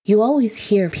You always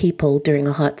hear people during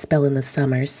a hot spell in the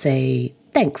summer say,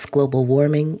 "Thanks, global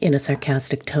warming," in a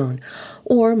sarcastic tone,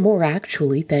 or more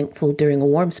actually, thankful during a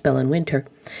warm spell in winter.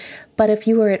 But if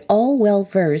you are at all well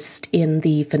versed in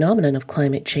the phenomenon of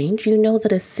climate change, you know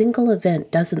that a single event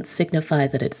doesn't signify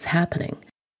that it's happening.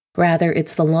 Rather,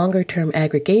 it's the longer-term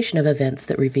aggregation of events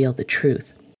that reveal the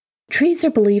truth. Trees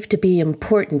are believed to be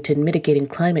important in mitigating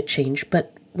climate change,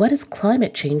 but what is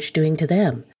climate change doing to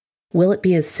them? Will it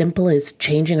be as simple as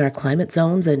changing our climate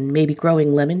zones and maybe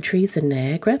growing lemon trees in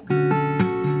Niagara?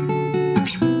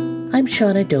 I'm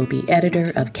Shauna Doby,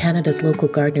 editor of Canada's local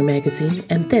gardener magazine,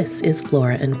 and this is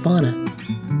Flora and Fauna.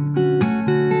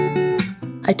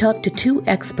 I talked to two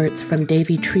experts from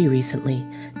Davey Tree recently.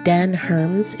 Dan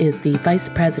Herms is the Vice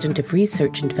President of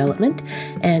Research and Development,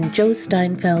 and Joe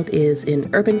Steinfeld is in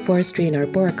urban forestry and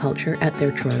arboriculture at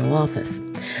their Toronto office.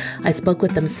 I spoke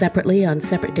with them separately on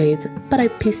separate days, but I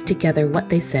pieced together what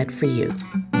they said for you.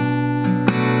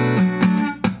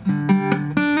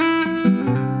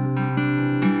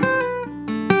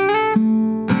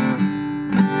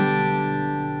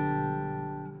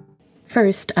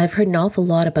 First, I've heard an awful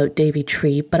lot about Davey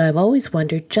Tree, but I've always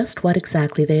wondered just what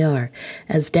exactly they are.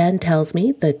 As Dan tells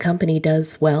me, the company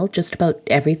does, well, just about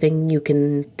everything you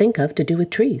can think of to do with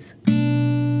trees.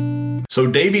 So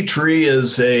Davey Tree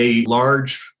is a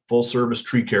large full-service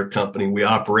tree care company. We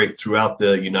operate throughout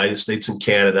the United States and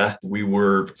Canada. We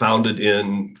were founded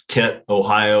in Kent,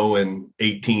 Ohio in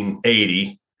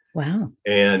 1880. Wow.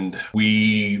 And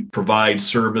we provide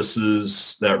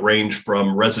services that range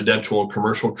from residential and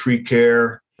commercial tree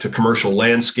care to commercial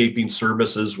landscaping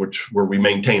services, where we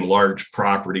maintain large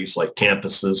properties like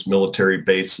campuses, military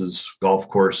bases, golf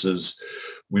courses.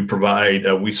 We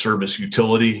service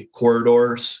utility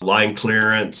corridors, line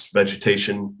clearance,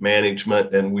 vegetation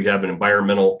management, and we have an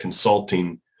environmental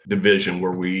consulting division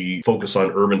where we focus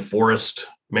on urban forest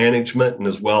management and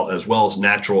as well as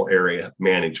natural area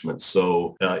management.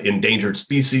 So endangered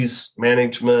species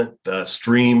management,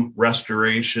 stream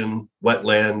restoration,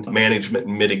 wetland management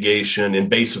and mitigation,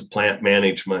 invasive plant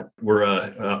management. We're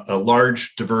a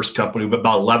large, diverse company with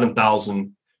about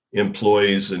 11,000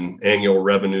 employees and annual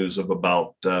revenues of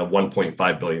about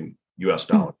 $1.5 billion US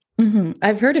dollars. Mm-hmm.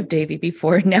 I've heard of Davey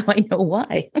before. Now I know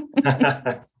why.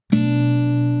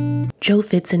 Joe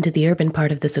fits into the urban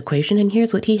part of this equation, and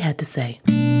here's what he had to say.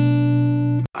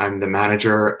 I'm the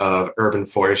manager of urban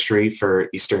forestry for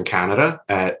Eastern Canada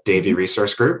at Davey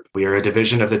Resource Group. We are a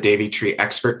division of the Davey Tree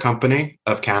Expert Company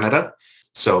of Canada.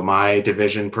 So my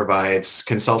division provides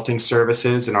consulting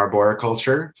services in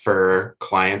arboriculture for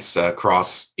clients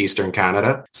across Eastern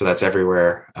Canada. So that's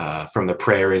everywhere from the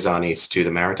prairies on east to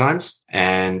the Maritimes.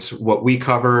 And what we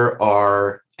cover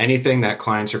are anything that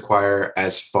clients require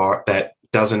as far that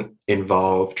doesn't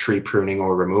involve tree pruning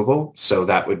or removal. So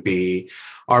that would be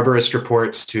arborist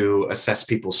reports to assess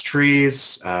people's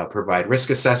trees, provide risk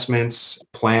assessments,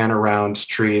 plan around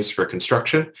trees for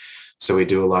construction. So we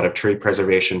do a lot of tree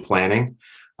preservation planning.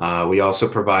 We also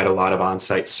provide a lot of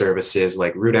on-site services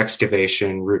like root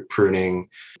excavation, root pruning,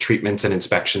 treatments and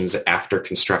inspections after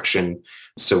construction.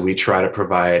 So we try to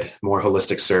provide more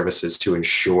holistic services to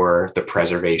ensure the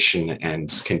preservation and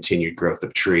continued growth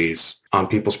of trees on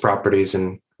people's properties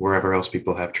and wherever else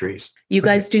people have trees. You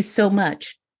guys do so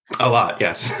much. A lot,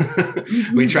 yes.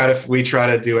 Mm-hmm. We try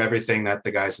to do everything that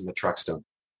the guys in the trucks do.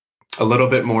 A little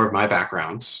bit more of my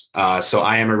background. So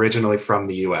I am originally from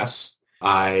the US.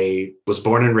 I was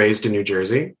born and raised in New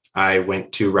Jersey. I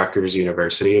went to Rutgers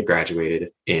University. I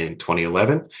graduated in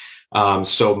 2011.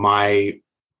 So my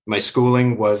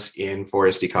schooling was in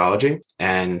forest ecology,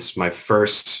 and my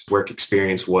first work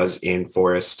experience was in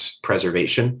forest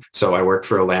preservation. So I worked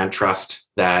for a land trust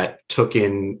that took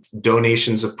in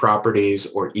donations of properties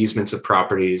or easements of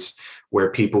properties where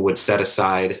people would set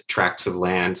aside tracts of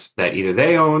land that either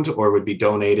they owned or would be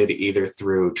donated either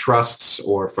through trusts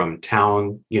or from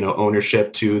town,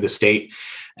 ownership to the state.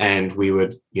 And we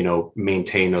would,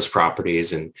 maintain those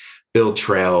properties and build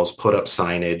trails, put up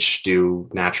signage, do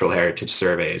natural heritage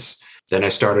surveys. Then I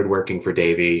started working for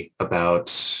Davey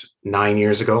about 9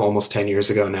 years ago, almost 10 years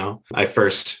ago now. I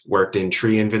first worked in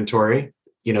tree inventory,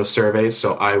 surveys.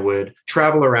 So I would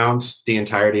travel around the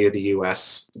entirety of the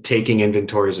US, taking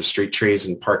inventories of street trees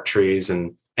and park trees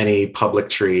and any public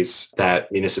trees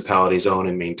that municipalities own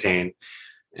and maintain.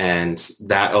 And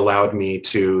that allowed me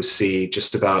to see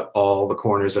just about all the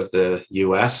corners of the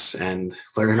US and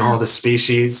learn all the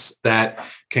species that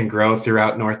can grow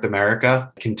throughout North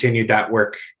America. Continued that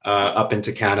work up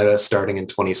into Canada starting in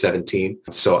 2017.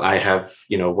 So I have,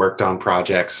 worked on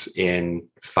projects in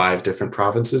 5 different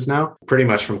provinces now, pretty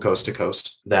much from coast to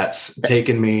coast. That's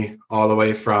taken me all the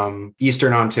way from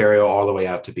Eastern Ontario all the way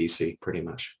out to BC, pretty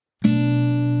much.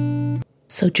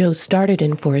 So Joe started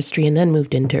in forestry and then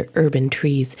moved into urban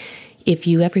trees. If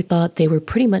you ever thought they were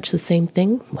pretty much the same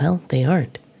thing, well, they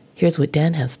aren't. Here's what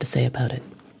Dan has to say about it.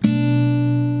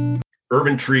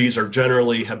 Urban trees are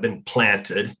generally have been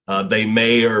planted. They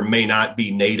may or may not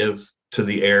be native to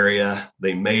the area.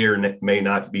 They may or may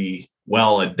not be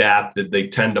well adapted. They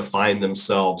tend to find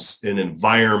themselves in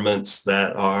environments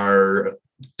that are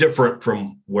different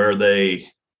from where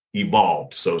they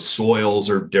evolved. So soils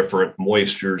are different,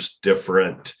 moisture's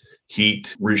different,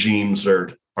 heat regimes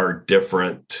are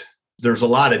different. There's a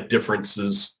lot of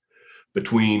differences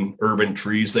between urban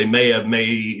trees. They may have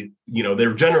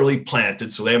they're generally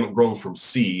planted, so they haven't grown from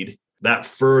seed. That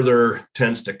further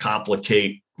tends to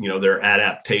complicate, their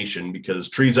adaptation, because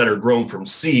trees that are grown from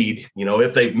seed,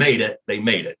 if they've made it, they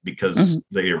made it because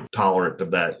they are tolerant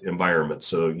of that environment.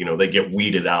 So, they get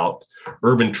weeded out.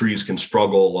 Urban trees can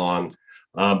struggle along.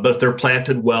 But if they're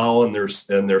planted well and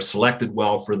they're selected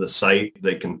well for the site,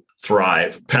 they can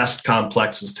thrive. Pest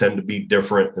complexes tend to be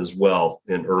different as well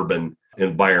in urban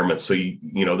environments. So,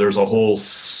 there's a whole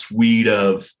suite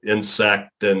of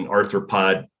insect and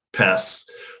arthropod pests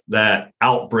that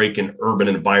outbreak in urban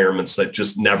environments that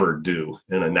just never do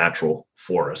in a natural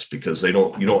forest, because you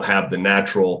don't have the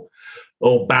natural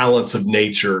balance of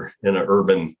nature in an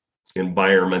urban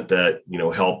environment that,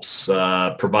 helps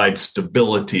provide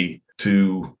stability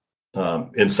to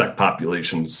insect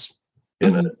populations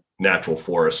in a natural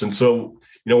forest. And so,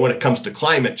 when it comes to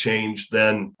climate change,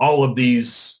 then all of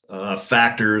these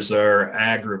factors are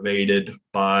aggravated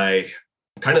by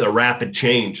kind of the rapid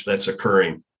change that's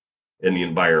occurring in the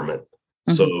environment.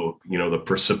 So, the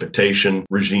precipitation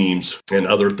regimes and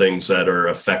other things that are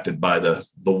affected by the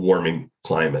warming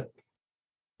climate.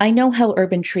 I know how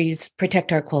urban trees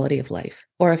protect our quality of life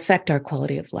or affect our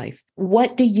quality of life.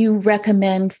 What do you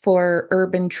recommend for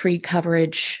urban tree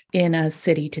coverage in a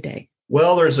city today?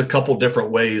 Well, there's a couple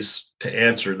different ways to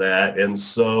answer that. And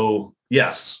so,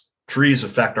 yes, trees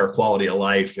affect our quality of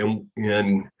life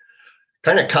in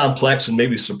kind of complex and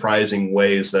maybe surprising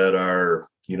ways that are,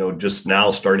 just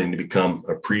now starting to become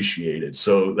appreciated.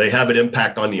 So they have an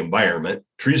impact on the environment.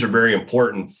 Trees are very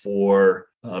important for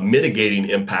mitigating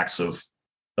impacts of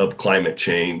climate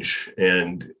change.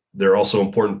 And they're also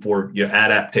important for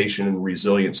adaptation and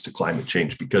resilience to climate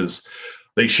change, because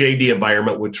they shade the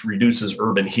environment, which reduces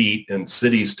urban heat, and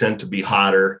cities tend to be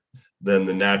hotter than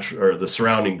the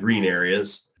surrounding green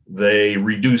areas. They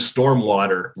reduce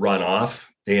stormwater runoff.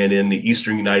 And in the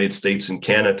eastern United States and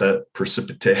Canada,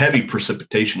 heavy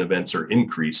precipitation events are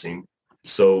increasing.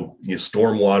 So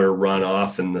stormwater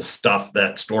runoff and the stuff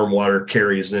that stormwater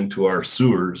carries into our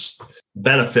sewers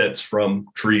benefits from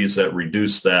trees that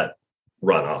reduce that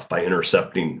runoff by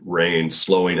intercepting rain,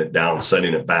 slowing it down,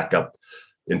 sending it back up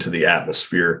into the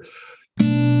atmosphere.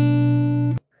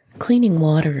 Cleaning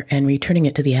water and returning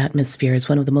it to the atmosphere is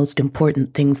one of the most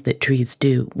important things that trees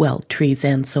do. Well, trees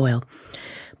and soil.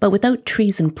 But without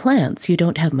trees and plants, you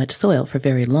don't have much soil for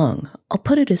very long. I'll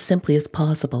put it as simply as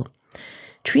possible.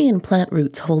 Tree and plant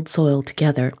roots hold soil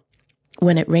together.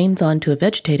 When it rains onto a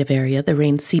vegetative area, the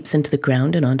rain seeps into the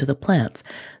ground and onto the plants.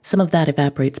 Some of that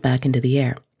evaporates back into the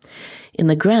air. In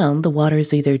the ground, the water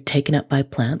is either taken up by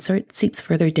plants or it seeps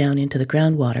further down into the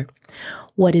groundwater.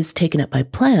 What is taken up by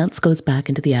plants goes back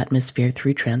into the atmosphere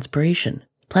through transpiration.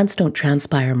 Plants don't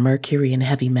transpire mercury and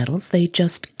heavy metals. They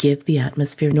just give the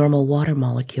atmosphere normal water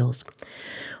molecules.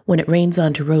 When it rains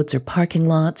onto roads or parking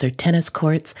lots or tennis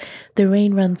courts, the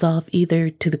rain runs off either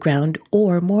to the ground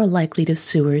or more likely to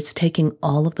sewers, taking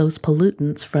all of those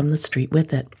pollutants from the street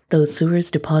with it. Those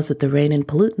sewers deposit the rain and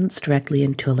pollutants directly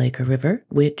into a lake or river,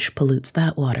 which pollutes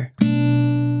that water.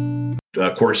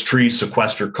 Of course, trees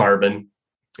sequester carbon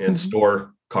and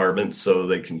store carbon, so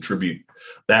they contribute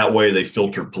that way. They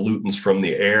filter pollutants from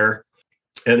the air.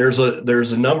 And there's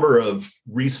a number of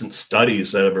recent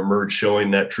studies that have emerged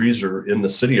showing that trees in the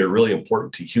city are really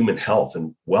important to human health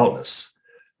and wellness,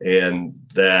 and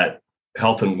that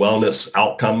health and wellness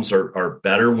outcomes are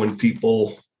better when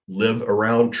people live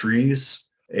around trees.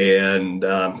 And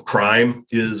crime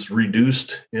is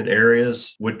reduced in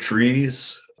areas with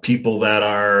trees. People that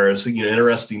are,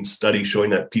 interesting study showing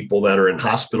that people that are in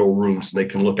hospital rooms and they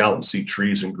can look out and see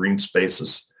trees and green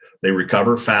spaces, they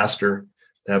recover faster,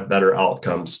 have better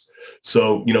outcomes.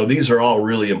 So, these are all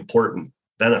really important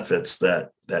benefits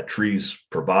that trees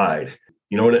provide.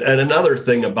 And another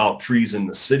thing about trees in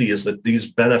the city is that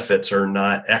these benefits are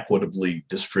not equitably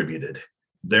distributed.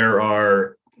 There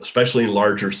are, especially in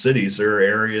larger cities, there are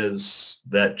areas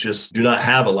that just do not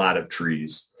have a lot of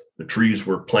trees. The trees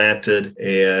were planted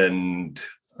and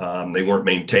they weren't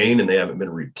maintained and they haven't been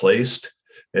replaced.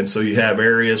 And so you have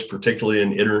areas, particularly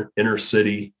in inner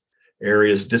city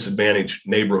areas, disadvantaged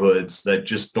neighborhoods that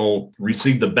just don't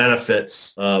receive the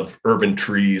benefits of urban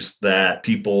trees that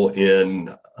people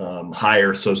in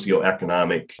higher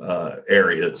socioeconomic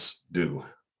areas do.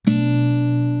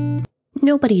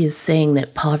 Nobody is saying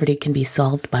that poverty can be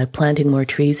solved by planting more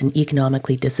trees in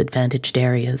economically disadvantaged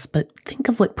areas, but think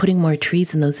of what putting more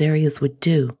trees in those areas would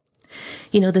do.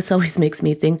 This always makes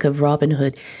me think of Robin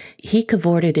Hood. He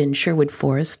cavorted in Sherwood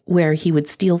Forest, where he would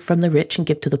steal from the rich and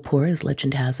give to the poor, as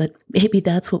legend has it. Maybe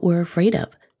that's what we're afraid of,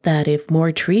 that if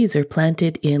more trees are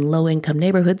planted in low-income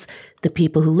neighborhoods, the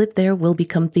people who live there will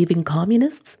become thieving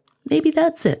communists. Maybe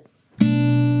that's it.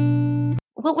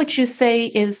 What would you say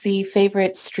is the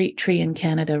favorite street tree in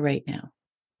Canada right now?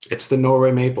 It's the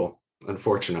Norway maple,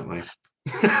 unfortunately.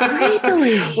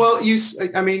 Really? Well,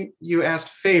 you asked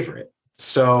favorite.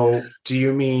 So do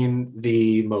you mean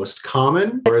the most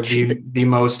common or the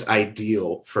most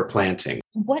ideal for planting?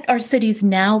 What are cities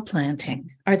now planting?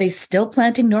 Are they still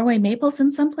planting Norway maples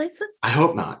in some places? I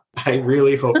hope not. I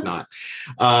really hope not.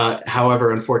 However,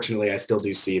 unfortunately, I still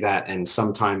do see that. And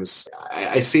sometimes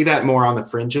I see that more on the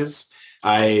fringes.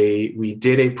 We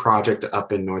did a project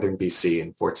up in northern BC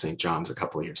in Fort St. John's a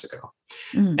couple of years ago.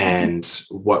 Mm-hmm. And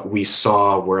what we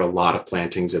saw were a lot of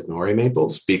plantings of Norway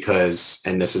maples because,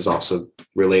 and this is also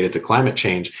related to climate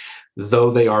change, though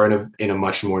they are in a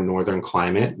much more northern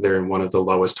climate, they're in one of the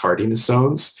lowest hardiness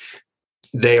zones.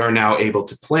 They are now able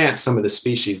to plant some of the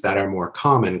species that are more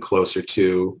common closer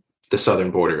to the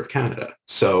southern border of Canada.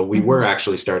 So we were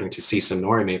actually starting to see some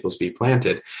Norway maples be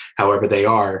planted. However, they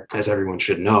are, as everyone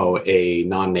should know, a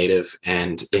non-native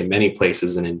and in many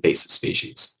places an invasive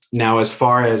species. Now, as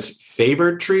far as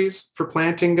favored trees for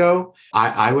planting go,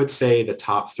 I would say the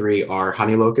top three are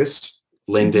honey locust,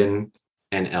 linden,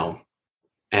 and elm.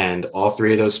 And all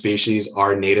three of those species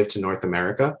are native to North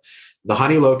America. The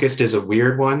honey locust is a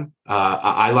weird one.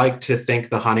 I like to think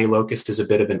the honey locust is a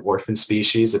bit of an orphan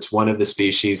species. It's one of the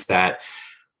species that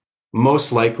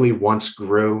most likely once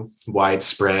grew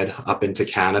widespread up into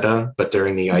Canada, but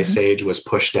during the Ice Age was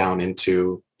pushed down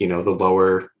into, the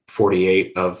lower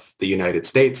 48 of the United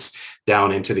States,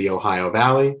 down into the Ohio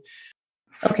Valley.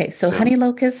 Okay, so honey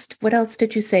locust, what else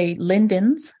did you say?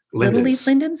 Lindens? Little leaf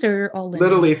lindens or all lindens?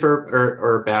 Little leaf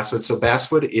or basswood. So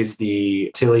basswood is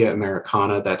the Tilia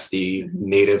americana. That's the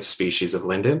native species of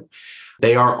linden.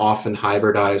 They are often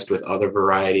hybridized with other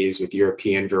varieties, with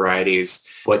European varieties.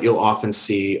 What you'll often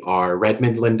see are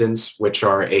Redmond lindens, which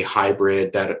are a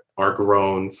hybrid that are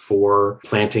grown for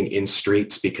planting in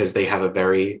streets because they have a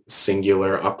very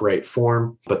singular upright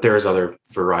form. But there's other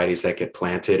varieties that get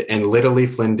planted. And little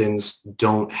leaf lindens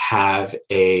don't have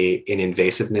an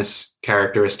invasiveness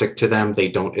characteristic to them. They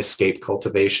don't escape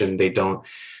cultivation. They don't.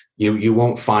 You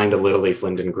won't find a little leaf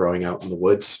linden growing out in the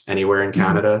woods anywhere in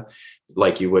Canada,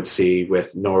 like you would see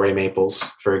with Norway maples,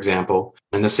 for example.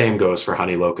 And the same goes for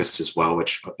honey locust as well,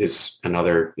 which is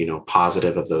another,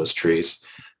 positive of those trees.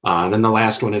 And then the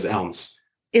last one is elms.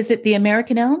 Is it the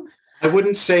American elm? I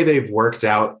wouldn't say they've worked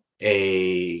out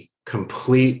a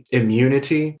complete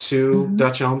immunity to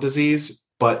Dutch elm disease,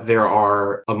 but there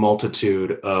are a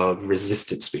multitude of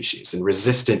resistant species. And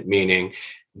resistant meaning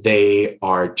they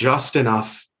are just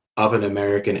enough of an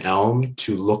American elm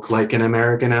to look like an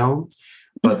American elm,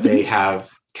 but they have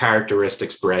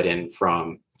characteristics bred in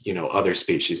from, other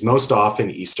species, most often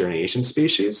Eastern Asian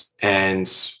species.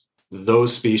 And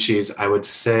those species, I would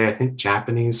say, I think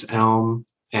Japanese elm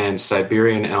and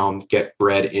Siberian elm get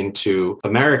bred into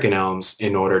American elms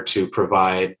in order to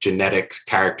provide genetic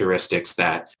characteristics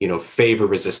that, favor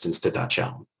resistance to Dutch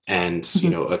elm. And,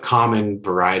 a common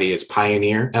variety is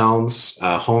pioneer elms,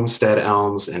 homestead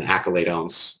elms, and accolade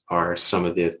elms are some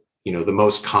of the the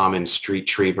most common street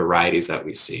tree varieties that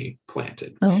we see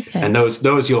planted. Oh, okay. And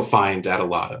those you'll find at a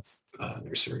lot of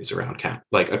nurseries around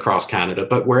across Canada.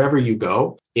 But wherever you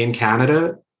go in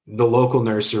Canada, the local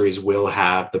nurseries will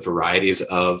have the varieties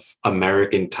of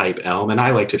American type elm. And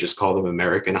I like to just call them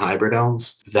American hybrid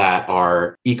elms that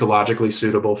are ecologically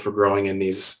suitable for growing in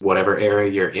these, whatever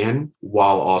area you're in,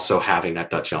 while also having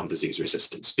that Dutch elm disease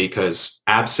resistance. Because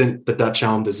absent the Dutch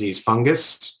elm disease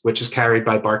fungus, which is carried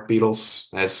by bark beetles,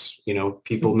 as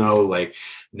people know, like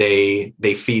they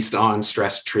feast on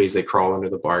stressed trees, they crawl under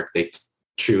the bark, they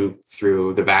chew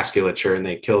through the vasculature and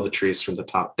they kill the trees from the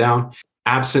top down.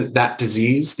 Absent that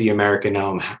disease, the American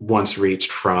elm once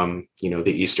reached from,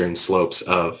 the eastern slopes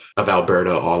of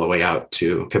Alberta all the way out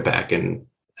to Quebec and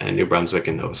New Brunswick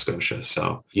and Nova Scotia.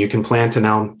 So you can plant an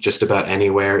elm just about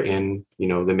anywhere in,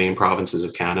 the main provinces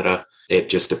of Canada. It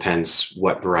just depends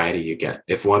what variety you get.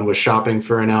 If one was shopping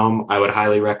for an elm, I would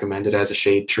highly recommend it as a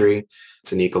shade tree.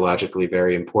 It's an ecologically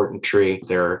very important tree.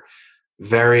 They're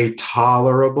very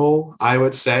tolerable, I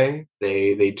would say.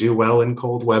 They do well in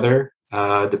cold weather,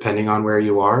 depending on where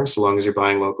you are, so long as you're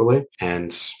buying locally.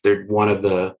 And they're one of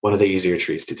the easier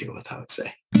trees to deal with, I would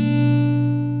say.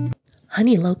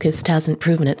 Honey locust hasn't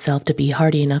proven itself to be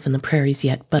hardy enough in the prairies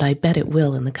yet, but I bet it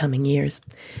will in the coming years.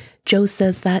 Joe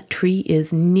says that tree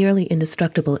is nearly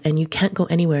indestructible and you can't go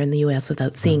anywhere in the U.S.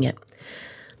 without seeing it.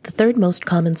 The third most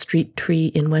common street tree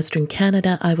in Western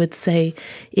Canada, I would say,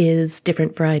 is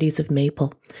different varieties of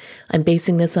maple. I'm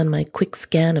basing this on my quick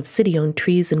scan of city-owned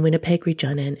trees in Winnipeg,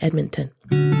 Regina, and Edmonton.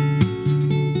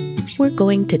 We're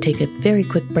going to take a very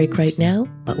quick break right now,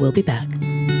 but we'll be back.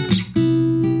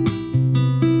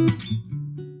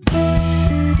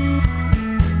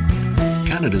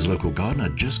 Canada's Local Gardener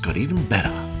just got even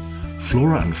better.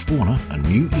 Flora and Fauna, a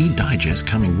new e-digest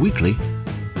coming weekly.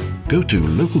 Go to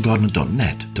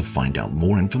localgardener.net to find out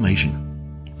more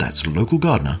information. That's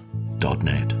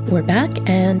localgardener.net. We're back,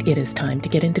 and it is time to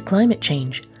get into climate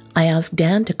change. I asked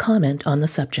Dan to comment on the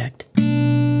subject.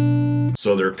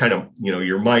 So they're kind of,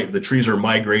 the trees are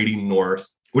migrating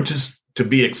north, which is to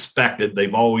be expected.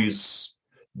 They've always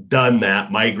done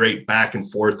that, migrate back and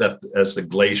forth as the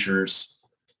glaciers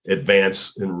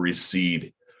advance and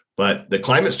recede. But the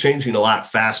climate's changing a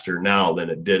lot faster now than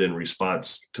it did in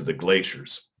response to the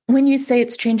glaciers. When you say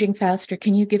it's changing faster,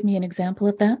 can you give me an example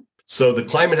of that? So the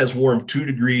climate has warmed 2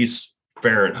 degrees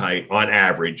Fahrenheit on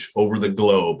average over the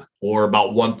globe, or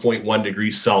about 1.1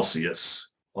 degrees Celsius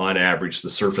on average, the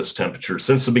surface temperature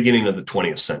since the beginning of the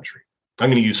 20th century. I'm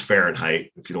going to use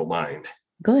Fahrenheit, if you don't mind.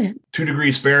 Go ahead. 2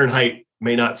 degrees Fahrenheit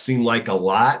may not seem like a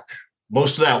lot.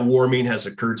 Most of that warming has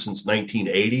occurred since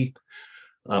 1980.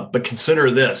 But consider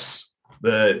this,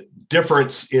 the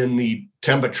difference in the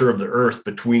temperature of the Earth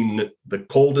between the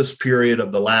coldest period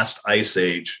of the last ice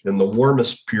age and the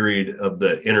warmest period of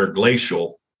the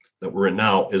interglacial that we're in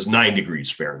now is 9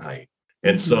 degrees Fahrenheit.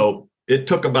 And so it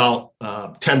took about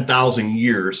 10,000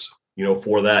 years,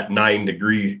 for that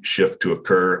 9-degree shift to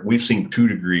occur. We've seen 2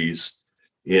 degrees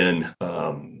in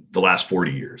the last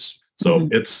 40 years. So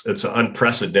it's an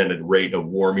unprecedented rate of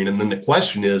warming. And then the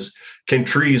question is, can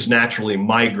trees naturally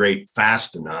migrate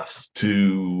fast enough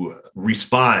to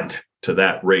respond to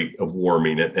that rate of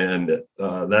warming? And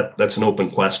that's an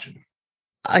open question.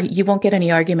 You won't get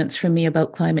any arguments from me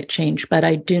about climate change, but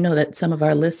I do know that some of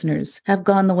our listeners have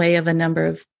gone the way of a number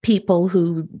of people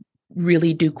who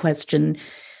really do question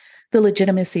the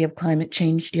legitimacy of climate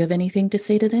change. Do you have anything to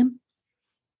say to them?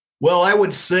 Well, I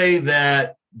would say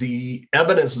that the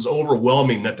evidence is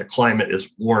overwhelming that the climate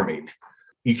is warming.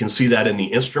 You can see that in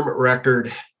the instrument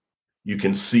record. You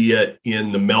can see it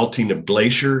in the melting of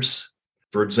glaciers.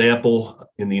 For example,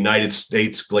 in the United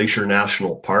States, Glacier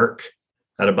National Park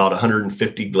had about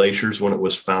 150 glaciers when it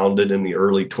was founded in the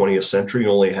early 20th century. It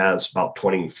only has about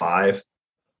 25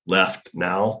 left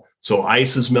now. So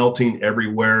ice is melting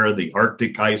everywhere. The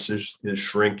Arctic ice is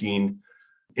shrinking.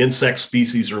 Insect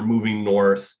species are moving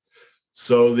north.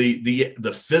 So the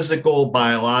physical,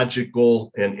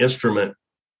 biological, and instrument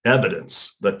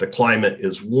evidence that the climate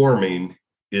is warming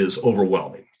is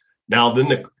overwhelming. Now, then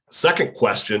the second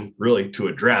question really to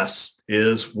address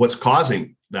is what's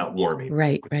causing that warming?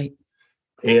 Right.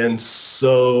 And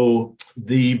so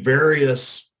the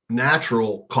various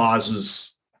natural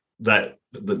causes that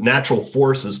the natural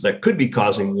forces that could be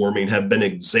causing warming have been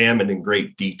examined in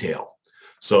great detail.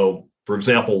 So, for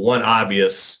example, one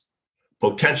obvious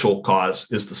potential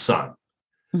cause is the sun.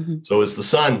 So is the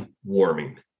sun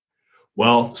warming?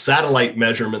 Well, satellite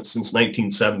measurements since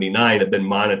 1979 have been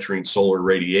monitoring solar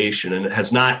radiation, and it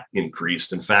has not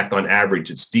increased. In fact, on average,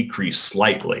 it's decreased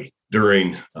slightly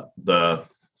during the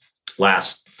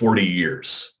last 40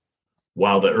 years,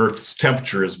 while the Earth's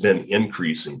temperature has been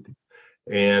increasing.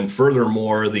 And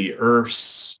furthermore, the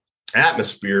Earth's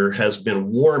atmosphere has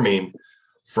been warming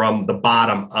from the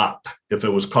bottom up. If it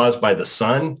was caused by the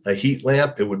sun, a heat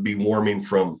lamp, it would be warming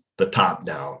from the top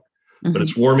down. But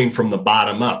it's warming from the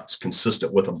bottom up. It's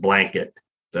consistent with a blanket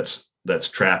that's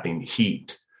trapping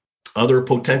heat. Other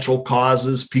potential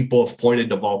causes, people have pointed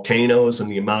to volcanoes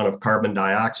and the amount of carbon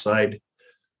dioxide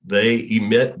they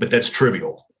emit, but that's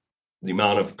trivial, the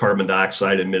amount of carbon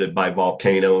dioxide emitted by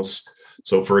volcanoes.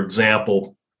 So, for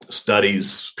example,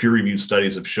 studies, peer-reviewed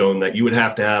studies have shown that you would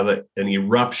have to have an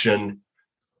eruption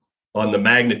on the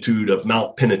magnitude of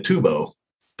Mount Pinatubo,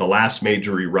 the last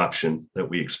major eruption that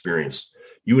we experienced.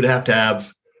 You would have to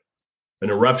have an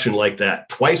eruption like that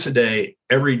twice a day,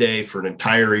 every day for an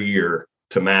entire year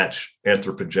to match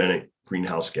anthropogenic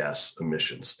greenhouse gas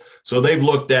emissions. So they've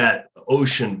looked at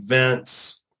ocean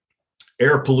vents.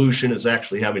 Air pollution is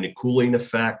actually having a cooling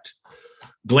effect.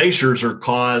 Glaciers are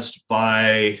caused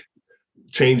by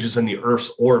changes in the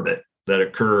Earth's orbit that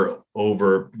occur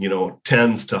over,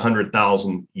 tens to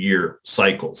 100,000 year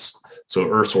cycles. So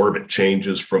Earth's orbit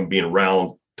changes from being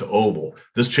round to oval.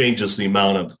 This changes the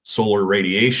amount of solar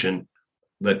radiation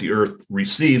that the Earth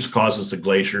receives, causes the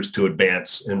glaciers to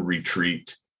advance and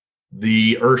retreat.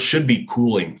 The Earth should be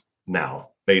cooling now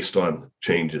based on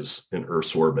changes in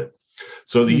Earth's orbit.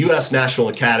 So the U.S. National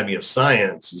Academy of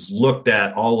Sciences looked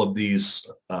at all of these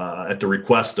at the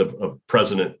request of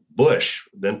President Bush,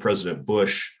 then President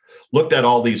Bush, looked at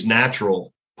all these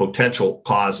natural potential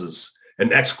causes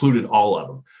and excluded all of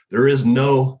them. There is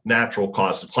no natural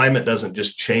cause. The climate doesn't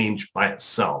just change by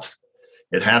itself.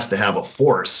 It has to have a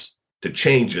force to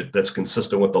change it that's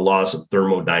consistent with the laws of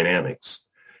thermodynamics.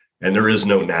 And there is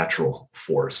no natural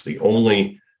force. The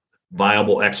only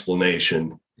viable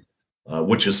explanation,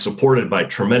 which is supported by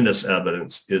tremendous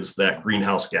evidence, is that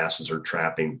greenhouse gases are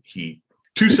trapping heat.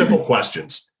 Two simple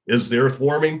questions. Is the Earth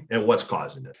warming, and what's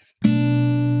causing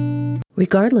it?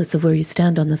 Regardless of where you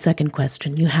stand on the second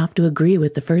question, you have to agree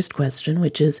with the first question,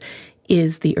 which is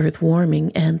the Earth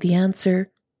warming? And the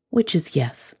answer, which is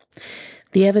yes.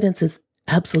 The evidence is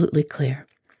absolutely clear.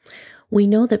 We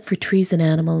know that for trees and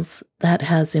animals, that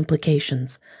has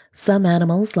implications. Some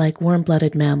animals, like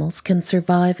warm-blooded mammals, can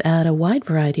survive at a wide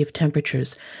variety of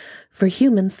temperatures. For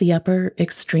humans, the upper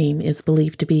extreme is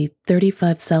believed to be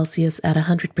 35 Celsius at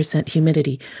 100%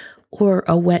 humidity, or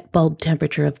a wet bulb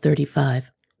temperature of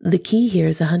 35. The key here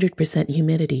is 100%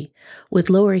 humidity. With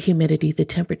lower humidity, the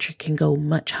temperature can go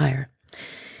much higher.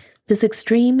 This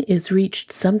extreme is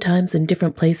reached sometimes in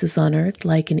different places on Earth,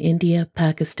 like in India,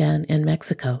 Pakistan, and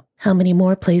Mexico. How many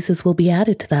more places will be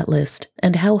added to that list?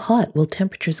 And how hot will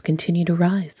temperatures continue to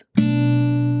rise?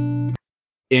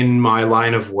 In my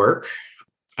line of work,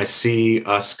 I see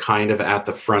us kind of at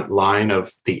the front line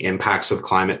of the impacts of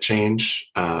climate change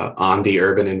on the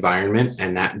urban environment,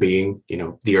 and that being,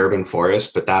 the urban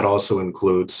forest, but that also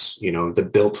includes, the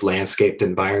built landscaped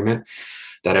environment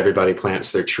that everybody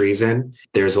plants their trees in.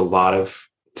 There's a lot of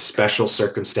special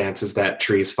circumstances that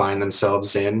trees find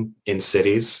themselves in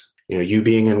cities. You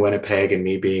being in Winnipeg and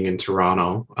me being in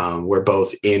Toronto, we're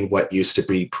both in what used to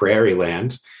be prairie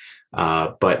land,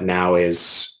 but now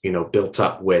is, built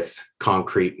up with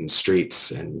concrete and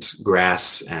streets and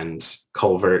grass and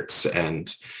culverts.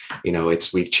 And,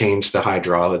 we've changed the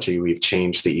hydrology, we've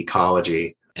changed the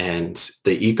ecology, and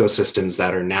the ecosystems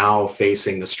that are now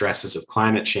facing the stresses of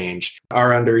climate change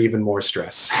are under even more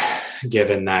stress,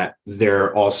 given that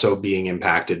they're also being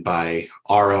impacted by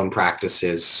our own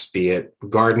practices, be it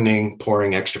gardening,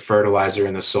 pouring extra fertilizer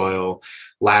in the soil,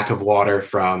 lack of water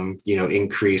from,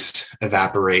 increased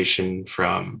evaporation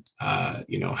from,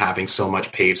 having so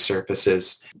much paved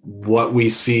surfaces. What we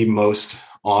see most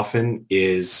often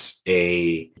is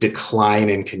a decline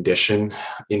in condition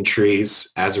in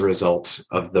trees as a result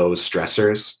of those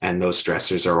stressors. And those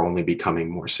stressors are only becoming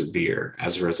more severe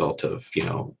as a result of,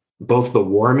 both the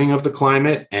warming of the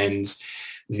climate and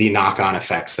the knock-on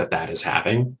effects that is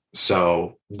having.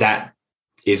 So that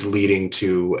is leading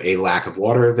to a lack of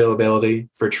water availability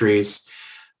for trees.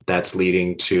 That's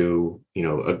leading to,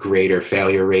 a greater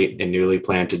failure rate in newly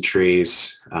planted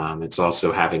trees. It's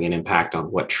also having an impact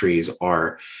on what trees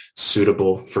are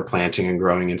suitable for planting and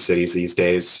growing in cities these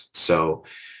days. So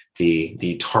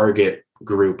the target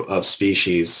group of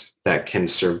species that can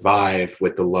survive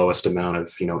with the lowest amount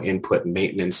of, input and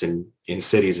maintenance in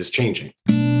cities is changing.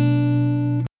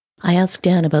 I asked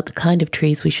Dan about the kind of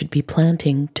trees we should be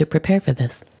planting to prepare for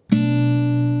this.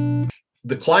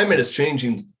 The climate is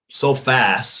changing so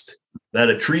fast that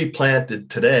a tree planted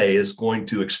today is going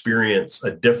to experience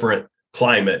a different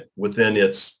climate within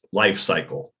its life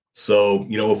cycle. So,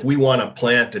 if we want to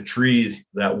plant a tree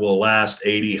that will last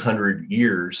 80, 100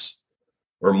 years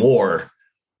or more,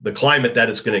 the climate that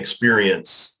it's going to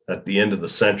experience at the end of the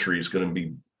century is going to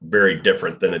be very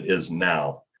different than it is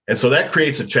now. And so that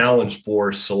creates a challenge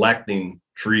for selecting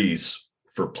trees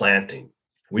for planting.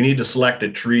 We need to select a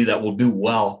tree that will do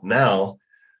well now,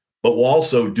 but will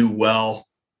also do well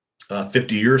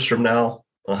 50 years from now,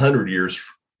 100 years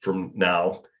from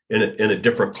now in a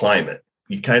different climate.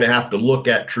 You kind of have to look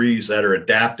at trees that are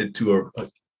adapted to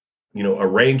a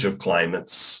range of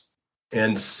climates.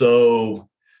 And so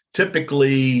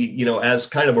typically, as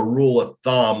kind of a rule of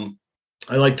thumb,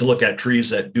 I like to look at trees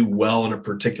that do well in a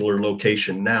particular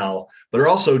location now, but are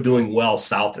also doing well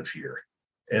south of here.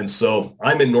 And so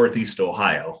I'm in Northeast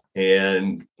Ohio,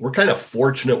 and we're kind of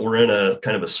fortunate. We're in a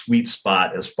kind of a sweet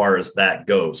spot as far as that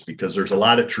goes, because there's a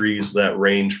lot of trees that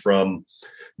range from,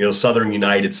 southern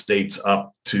United States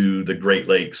up to the Great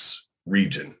Lakes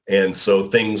region. And so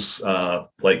things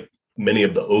like many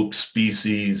of the oak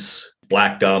species,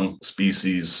 black gum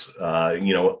species,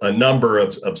 a number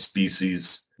of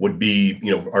species would be,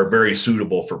 are very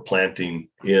suitable for planting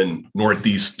in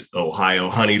Northeast Ohio,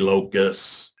 honey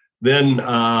locusts. Then,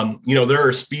 there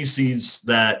are species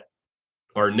that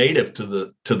are native to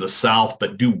the South,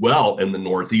 but do well in the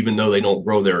North, even though they don't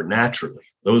grow there naturally.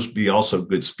 Those would be also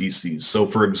good species. So,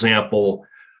 for example,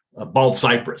 bald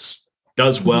cypress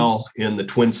does well in the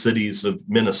Twin Cities of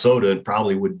Minnesota and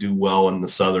probably would do well in the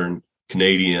southern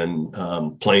Canadian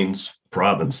plains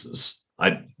provinces.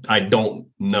 I don't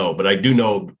know, but I do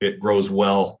know it grows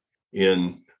well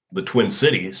in the Twin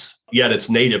Cities, yet it's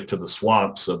native to the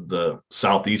swamps of the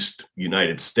Southeast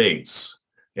United States.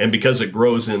 And because it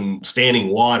grows in standing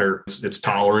water, it's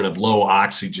tolerant of low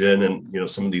oxygen and,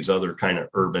 some of these other kind of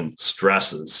urban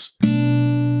stresses.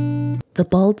 The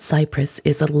bald cypress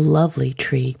is a lovely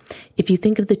tree. If you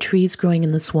think of the trees growing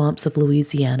in the swamps of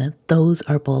Louisiana, those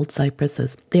are bald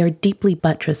cypresses. They are deeply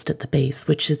buttressed at the base,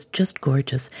 which is just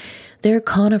gorgeous. They're a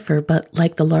conifer, but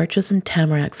like the larches and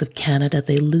tamaracks of Canada,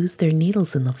 they lose their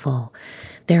needles in the fall.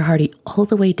 They're hardy all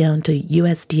the way down to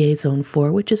USDA Zone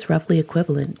 4, which is roughly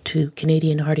equivalent to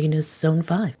Canadian hardiness Zone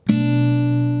 5.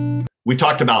 We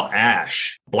talked about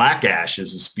ash. Black ash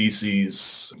is a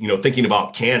species, thinking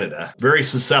about Canada, very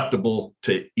susceptible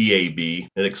to EAB.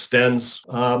 It extends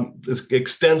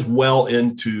well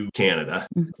into Canada.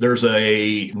 There's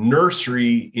a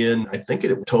nursery in, I think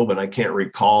in Tobin, I can't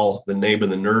recall the name of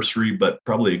the nursery, but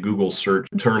probably a Google search,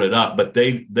 turn it up. But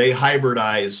they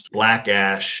hybridized black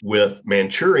ash with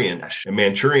Manchurian ash. And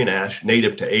Manchurian ash,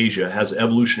 native to Asia, has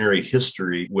evolutionary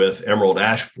history with emerald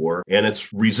ash borer, and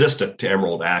it's resistant to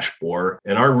emerald ash borer.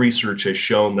 And our research has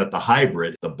shown that the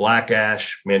hybrid, the black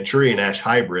ash, Manchurian ash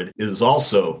hybrid, is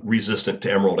also resistant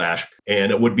to emerald ash.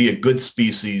 And it would be a good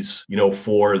species,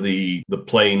 for the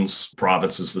plains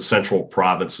provinces, the central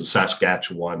provinces,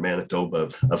 Saskatchewan, Manitoba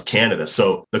of Canada.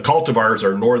 So the cultivars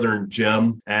are Northern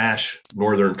Gem ash,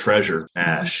 Northern Treasure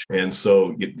ash. And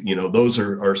so, those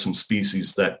are some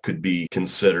species that could be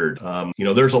considered.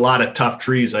 There's a lot of tough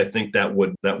trees, I think, that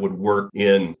would work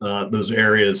in those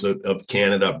areas of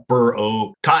Canada. Bur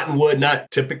oak, cottonwood,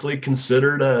 not typically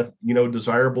considered a,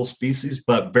 desirable species,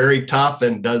 but very tough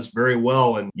and does very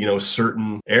well in,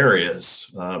 certain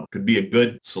areas. Could be a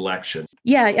good selection.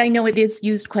 Yeah, I know it is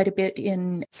used quite a bit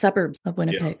in suburbs of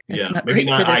Winnipeg. Yeah, maybe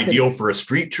not ideal for a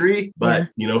street tree, but,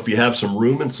 if you have some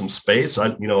room and some space, I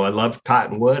love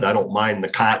cottonwood. I don't mind the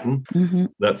cotton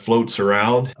that floats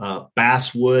around.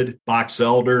 Basswood, box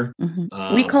elder.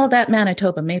 We call that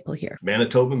Manitoba maple here.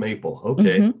 Manitoba maple.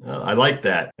 Okay. I like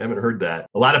that. I haven't heard that.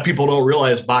 A lot of people don't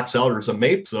realize box elder is a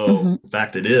maple. So in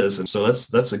fact it is. And so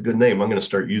that's a good name. I'm going to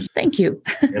start using. Thank you.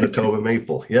 Manitoba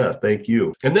maple. Yeah. Thank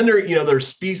you. And then there's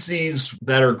species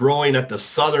that are growing at the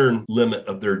southern limit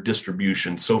of their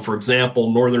distribution. So for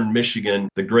example, northern Michigan,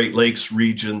 the Great Lakes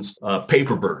regions,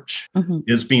 paper birch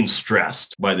is being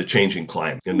stressed by the changing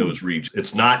climate in those regions.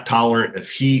 It's not tolerant of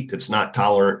heat. It's not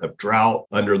tolerant of drought.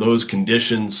 Under those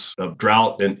conditions of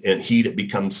drought and heat, it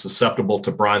becomes susceptible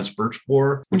to bronze birch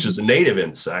borer, which is a native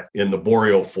insect in the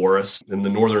boreal forest, in the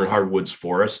northern hardwoods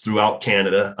forest throughout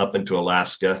Canada up into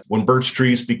Alaska. When birch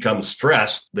trees become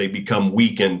stressed, they become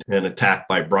weakened and attacked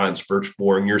by bronze birch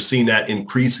borer. And you're seeing that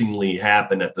increasingly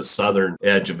happen at the southern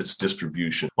edge of its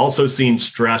distribution. Also seeing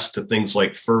stress to things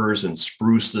like firs and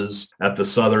spruces at the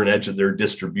southern edge of their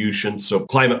distribution. So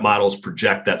climate models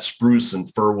project that spruce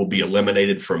and fir will be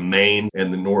eliminated from Maine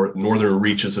and the northern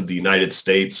reaches of the United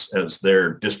States as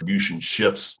their distribution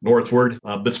shifts northward.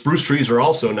 But spruce trees are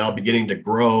also now beginning to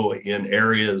grow in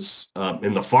areas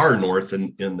in the far north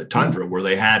in the tundra where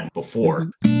they hadn't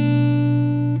before.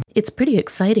 It's pretty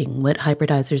exciting what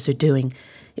hybridizers are doing.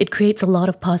 It creates a lot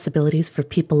of possibilities for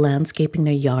people landscaping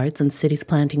their yards and cities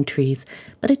planting trees,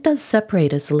 but it does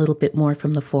separate us a little bit more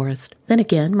from the forest. Then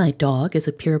again, my dog is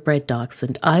a purebred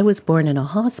dachshund. I was born in a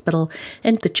hospital,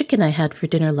 and the chicken I had for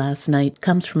dinner last night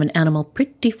comes from an animal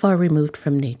pretty far removed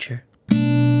from nature.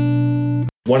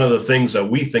 One of the things that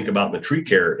we think about in the tree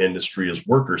care industry is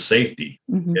worker safety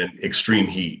and extreme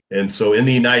heat. And so in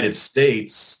the United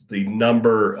States, the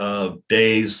number of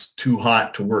days too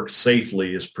hot to work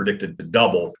safely is predicted to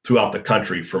double throughout the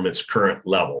country from its current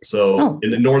level. So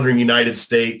in the northern United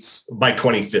States, by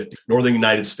 2050, northern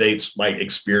United States might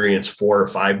experience 4 or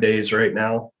 5 days right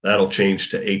now. That'll change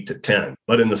to 8 to 10.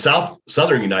 But in the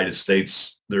southern United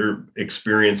States, they're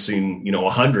experiencing,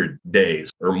 100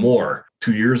 days or more.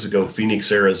 2 years ago,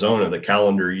 Phoenix, Arizona, the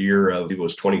calendar year of, it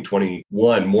was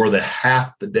 2021, more than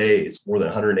half the days, more than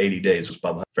 180 days was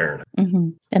above Fahrenheit. Mm-hmm.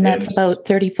 And that's about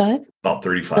 35? About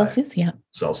 35. Celsius, yeah.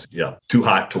 Celsius, yeah. Too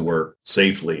hot to work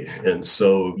safely. And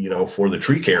so, for the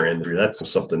tree care industry, that's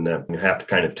something that we have to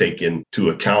kind of take into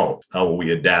account. How will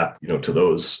we adapt, to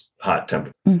those hot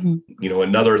temperatures? Mm-hmm.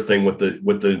 Another thing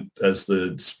as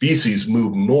the species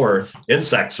move north,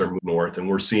 insects are moving north, and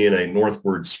we're seeing a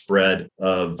northward spread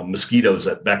of mosquitoes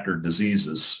that vector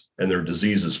diseases, and their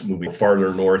diseases moving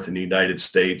farther north in the United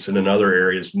States, and in other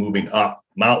areas moving up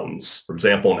mountains. For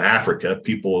example, in Africa,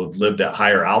 people have lived at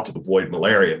higher altitude to avoid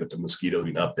malaria, but the mosquitoes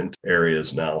moving up into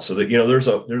areas now. So that,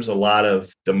 there's a lot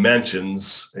of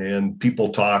dimensions, and people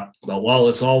talk about, well,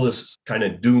 it's all this kind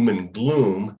of doom and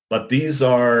gloom, but these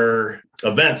are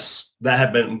events that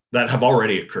have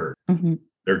already occurred. Mm-hmm.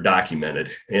 They're documented,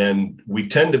 and we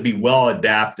tend to be well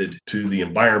adapted to the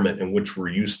environment in which we're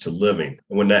used to living.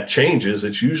 And when that changes,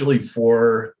 it's usually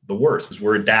for the worse, because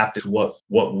we're adapted to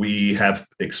what we have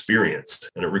experienced,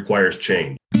 and it requires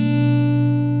change.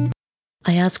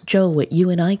 I asked Joe what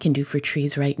you and I can do for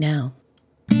trees right now.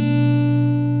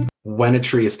 When a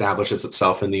tree establishes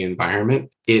itself in the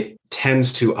environment, it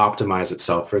tends to optimize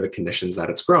itself for the conditions that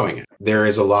it's growing in. There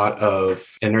is a lot of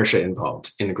inertia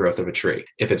involved in the growth of a tree.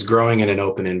 If it's growing in an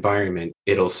open environment,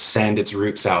 it'll send its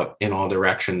roots out in all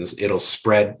directions. It'll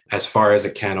spread as far as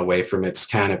it can away from its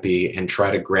canopy and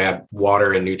try to grab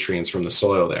water and nutrients from the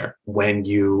soil there. When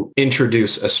you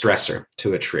introduce a stressor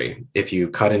to a tree, if you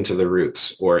cut into the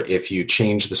roots, or if you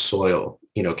change the soil,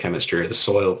 chemistry, or the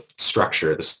soil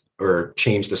structure, or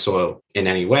change the soil in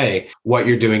any way, what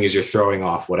you're doing is you're throwing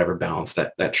off whatever balance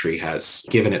that tree has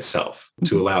given itself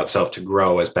to allow itself to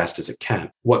grow as best as it can.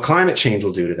 What climate change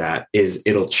will do to that is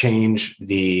it'll change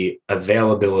the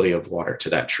availability of water to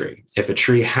that tree. If a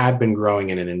tree had been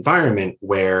growing in an environment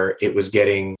where it was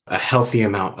getting a healthy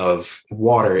amount of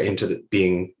water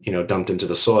being dumped into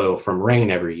the soil from rain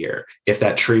every year, if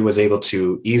that tree was able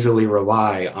to easily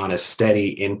rely on a steady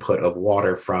input of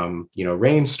water from,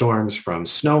 rainstorms, from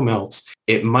snow melts,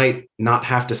 it might not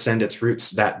have to send its roots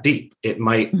that deep. It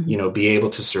might, be able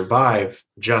to survive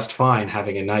just fine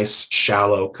having a nice,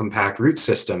 shallow, compact root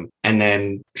system. And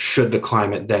then should the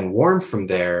climate then warm from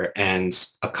there, and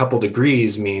a couple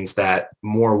degrees means that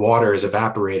more water is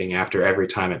evaporating after every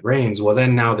time it rains, well,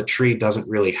 then now the tree doesn't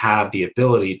really have the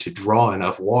ability to draw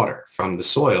enough water from the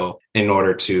soil in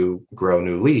order to grow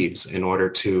new leaves, in order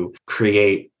to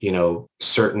create,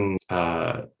 certain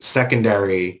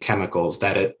secondary chemicals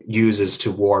that it uses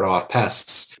to ward off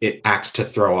pests. It acts to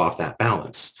throw off that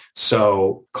balance.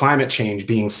 So climate change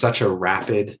being such a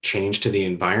rapid change to the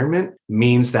environment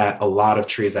means that a lot of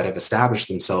trees that have established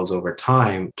themselves over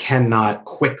time cannot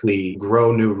quickly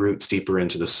grow new roots deeper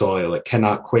into the soil. It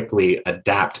cannot quickly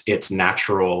adapt its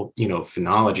natural,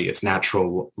 phenology, its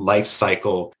natural life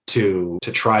cycle to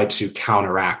try to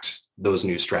counteract those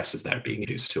new stresses that are being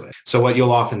introduced to it. So what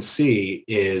you'll often see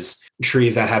is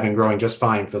trees that have been growing just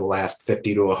fine for the last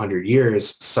 50 to 100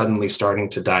 years suddenly starting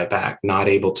to die back, not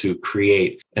able to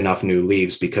create enough new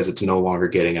leaves because it's no longer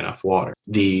getting enough water.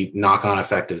 The knock-on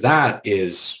effect of that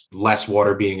is less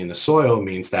water being in the soil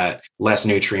means that less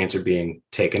nutrients are being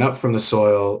taken up from the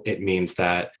soil. It means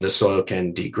that the soil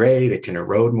can degrade, it can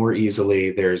erode more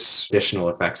easily. There's additional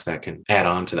effects that can add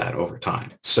on to that over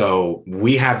time. So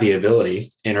we have the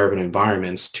ability in urban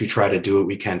environments to try to do what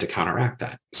we can to counteract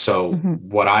that. So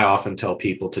what I often tell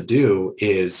people to do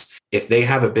is, if they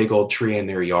have a big old tree in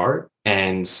their yard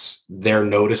and they're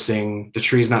noticing the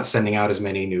tree's not sending out as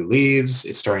many new leaves,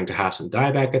 it's starting to have some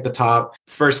dieback at the top,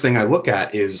 first thing I look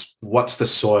at is, what's the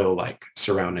soil like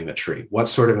surrounding the tree? What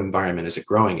sort of environment is it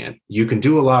growing in? You can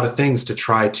do a lot of things to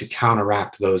try to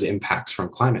counteract those impacts from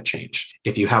climate change.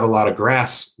 If you have a lot of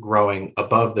grass growing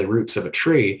above the roots of a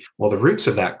tree, well, the roots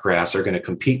of that grass are going to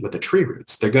compete with the tree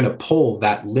roots. They're going to pull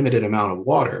that limited amount of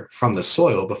water from the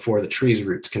soil before the tree's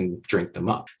roots can drink them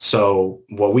up. So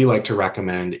what we like to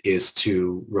recommend is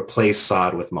to replace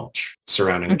sod with mulch.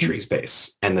 surrounding a tree's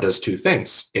base. And that does two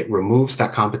things. It removes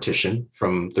that competition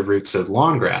from the roots of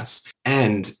lawn grass,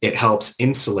 and it helps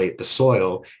insulate the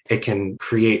soil. It can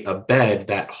create a bed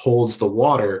that holds the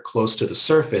water close to the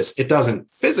surface. It doesn't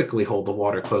physically hold the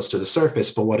water close to the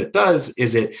surface, but what it does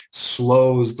is it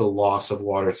slows the loss of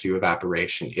water through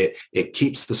evaporation. It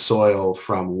keeps the soil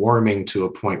from warming to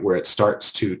a point where it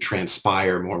starts to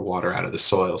transpire more water out of the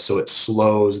soil. So it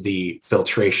slows the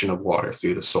filtration of water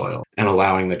through the soil and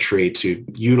allowing the tree to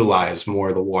utilize more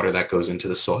of the water that goes into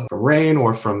the soil from rain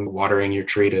or from watering your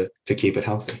tree to keep it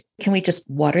healthy. Can we just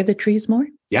water the trees more?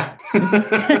 Yeah.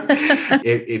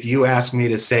 If you ask me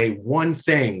to say one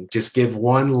thing, just give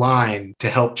one line to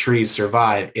help trees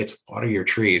survive, it's water your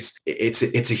trees. It's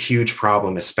a huge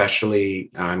problem,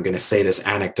 especially, I'm going to say this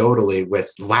anecdotally,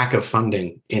 with lack of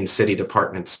funding in city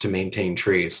departments to maintain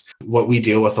trees. What we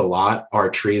deal with a lot are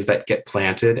trees that get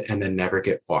planted and then never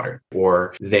get watered,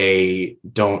 or they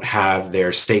don't have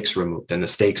their stakes removed and the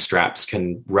stake straps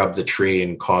can rub the tree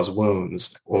and cause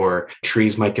wounds, or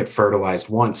trees might get fertilized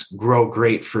once, grow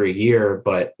great for a year,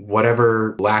 but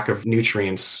whatever lack of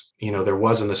nutrients, there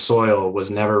was in the soil was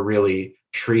never really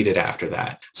treated after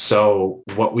that. So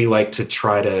what we like to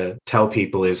try to tell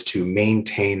people is to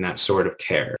maintain that sort of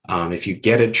care. If you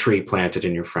get a tree planted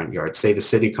in your front yard, say the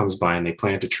city comes by and they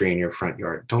plant a tree in your front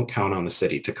yard, don't count on the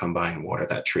city to come by and water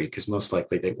that tree, because most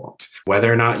likely they won't.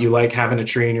 Whether or not you like having a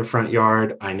tree in your front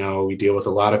yard, I know we deal with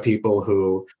a lot of people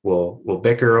who will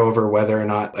bicker over whether or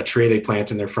not a tree they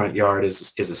plant in their front yard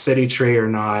is a city tree or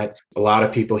not. A lot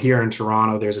of people here in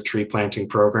Toronto, there's a tree planting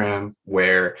program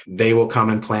where they will come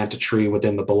and plant a tree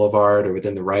within the boulevard or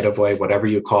within the right-of-way, whatever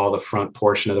you call the front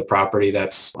portion of the property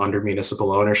that's under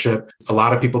municipal ownership. A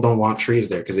lot of people don't want trees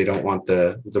there because they don't want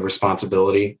the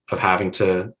responsibility of having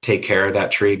to take care of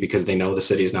that tree, because they know the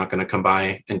city is not going to come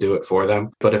by and do it for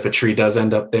them. But if a tree does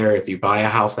end up there, if you buy a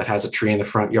house that has a tree in the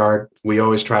front yard, we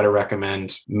always try to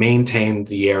recommend maintain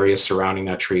the area surrounding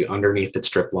that tree underneath its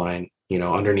strip line,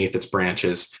 underneath its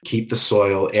branches. Keep the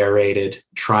soil aerated.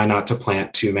 Try not to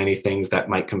plant too many things that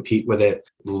might compete with it.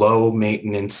 Low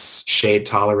maintenance, shade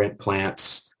tolerant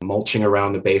plants, mulching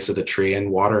around the base of the tree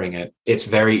and watering it. It's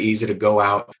very easy to go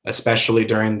out, especially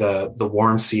during the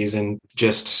warm season.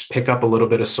 Just pick up a little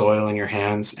bit of soil in your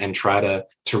hands and try to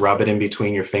rub it in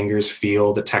between your fingers.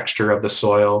 Feel the texture of the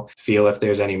soil. Feel if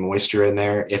there's any moisture in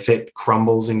there. If it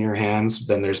crumbles in your hands,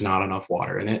 then there's not enough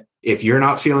water in it. If you're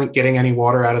not getting any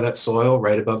water out of that soil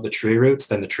right above the tree roots,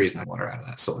 then the tree's not water out of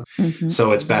that soil. Mm-hmm.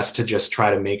 So it's best to just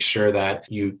try to make sure that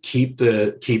you keep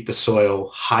the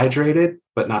soil hydrated,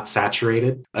 but not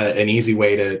saturated. An easy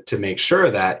way to make sure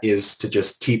of that is to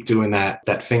just keep doing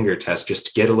that finger test, just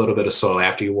to get a little bit of soil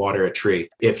after you water a tree.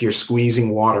 If you're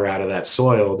squeezing water out of that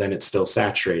soil, then it's still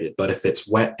saturated. But if it's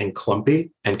wet and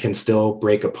clumpy and can still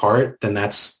break apart, then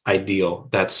that's ideal.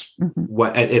 That's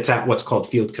what it's at, what's called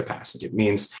field capacity. It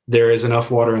means there is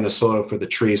enough water in the soil for the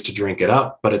trees to drink it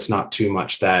up, but it's not too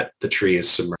much that the tree is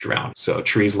submerged around. So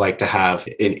trees like to have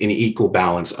an equal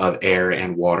balance of air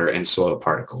and water and soil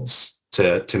particles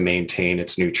to maintain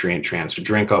its nutrient transfer, to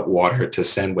drink up water, to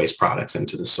send waste products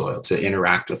into the soil, to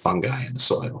interact with fungi in the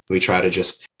soil. We try to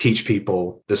just teach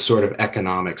people the sort of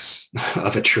economics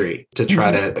of a tree, to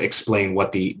try to explain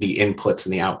what the inputs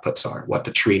and the outputs are, what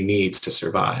the tree needs to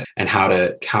survive, and how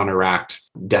to counteract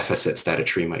deficits that a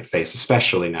tree might face,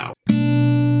 especially now.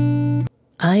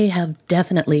 I have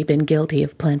definitely been guilty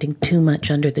of planting too much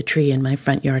under the tree in my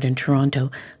front yard in Toronto.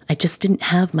 I just didn't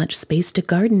have much space to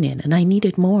garden in, and I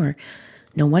needed more.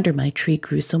 No wonder my tree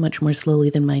grew so much more slowly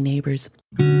than my neighbors.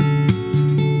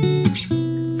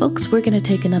 Folks, we're going to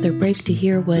take another break to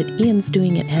hear what Ian's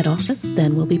doing at head office.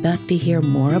 Then we'll be back to hear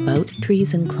more about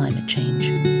trees and climate change.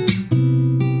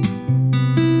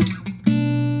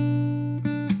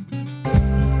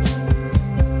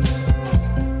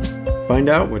 Find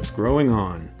out what's growing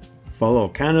on. Follow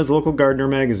Canada's Local Gardener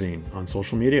magazine on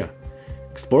social media.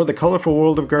 Explore the colorful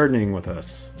world of gardening with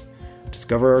us.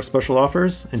 Discover our special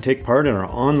offers and take part in our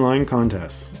online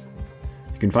contests.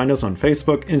 You can find us on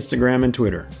Facebook, Instagram, and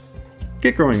Twitter.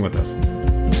 Get growing with us.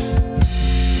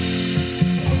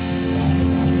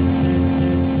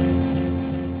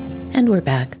 And we're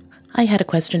back. I had a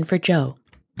question for Joe.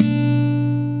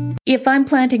 If I'm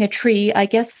planting a tree, I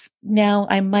guess now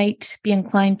I might be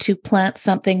inclined to plant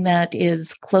something that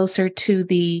is closer to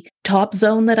the top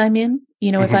zone that I'm in.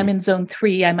 If I'm in zone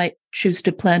 3, I might choose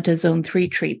to plant a zone 3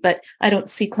 tree, but I don't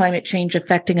see climate change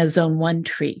affecting a zone 1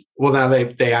 tree. Well, now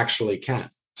they actually can.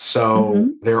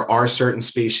 So there are certain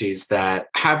species that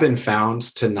have been found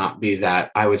to not be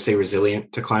that, I would say,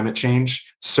 resilient to climate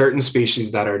change. certain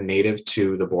species that are native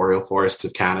to the boreal forests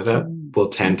of Canada will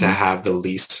tend to have the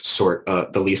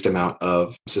least amount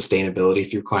of sustainability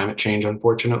through climate change,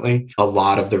 unfortunately. A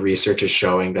lot of the research is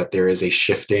showing that there is a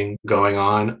shifting going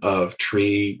on of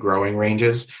tree growing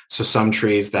ranges. So some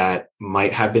trees that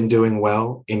might have been doing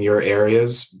well in your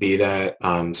areas, be that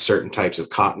certain types of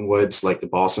cottonwoods like the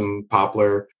balsam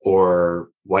poplar or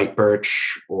white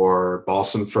birch or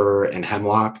balsam fir and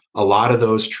hemlock, a lot of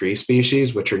those tree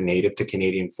species, which are native to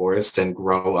Canadian forests and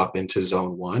grow up into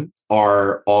zone 1,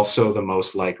 are also the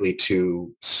most likely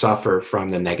to suffer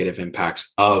from the negative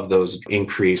impacts of those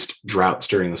increased droughts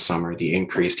during the summer, the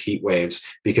increased heat waves,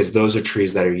 because those are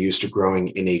trees that are used to growing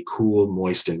in a cool,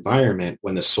 moist environment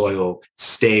when the soil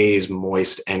stays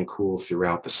moist and cool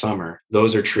throughout the summer.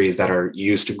 Those are trees that are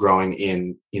used to growing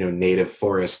in, native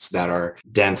forests that are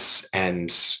dense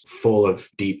and full of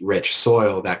deep, rich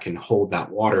soil that can hold that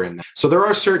water in them. So there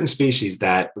are certain species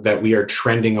that we are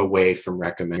trending away from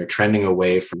trending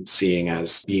away from seeing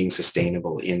as being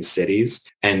sustainable in cities,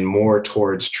 and more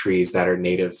towards trees that are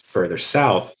native further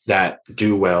south that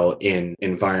do well in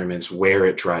environments where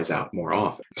it dries out more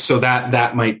often. So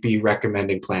that might be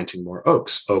recommending planting more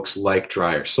oaks. Oaks like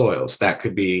drier soils. That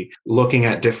could be looking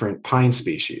at different pine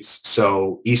species.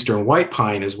 So eastern white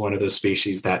pine is one of those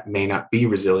species that may not be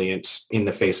resilient in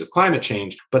the face of climate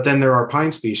change, but then there are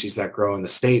pine species that grow in the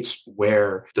States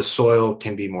where the soil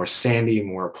can be more sandy,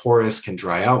 more porous, can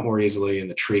dry out more easily, and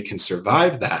the tree can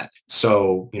survive that.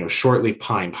 So, shortleaf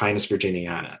pine, Pinus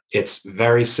virginiana, it's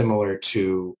very similar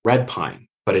to red pine,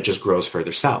 but it just grows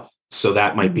further south. So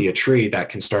that might be a tree that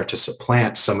can start to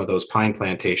supplant some of those pine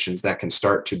plantations that can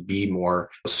start to be more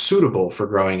suitable for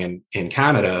growing in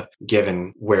Canada,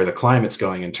 given where the climate's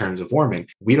going in terms of warming.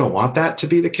 We don't want that to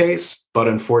be the case, but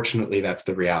unfortunately, that's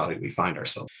the reality we find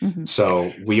ourselves.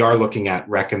 So we are looking at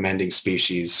recommending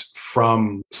species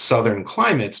from southern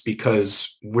climates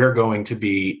because we're going to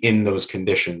be in those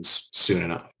conditions soon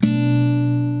enough.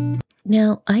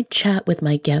 Now, I chat with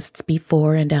my guests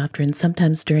before and after, and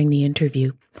sometimes during the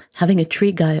interview. Having a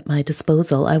tree guy at my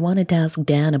disposal, I wanted to ask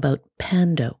Dan about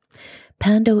Pando.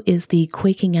 Pando is the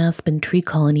quaking aspen tree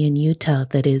colony in Utah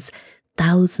that is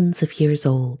thousands of years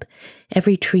old.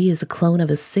 Every tree is a clone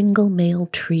of a single male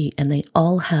tree, and they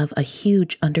all have a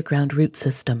huge underground root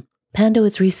system. Pando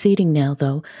is receding now,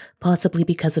 though, possibly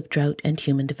because of drought and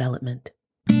human development.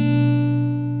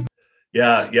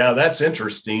 Yeah, that's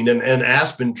interesting. And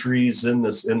aspen trees in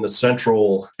the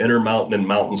central intermountain and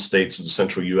mountain states of the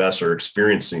central U.S. are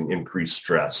experiencing increased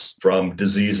stress from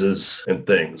diseases and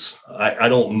things. I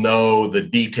don't know the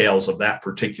details of that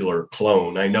particular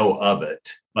clone. I know of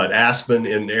it. But aspen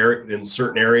in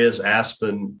certain areas,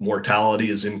 aspen mortality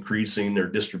is increasing, their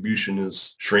distribution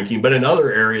is shrinking. But in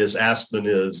other areas, aspen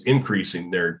is increasing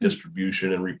their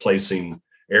distribution and replacing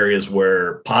areas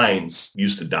where pines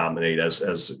used to dominate as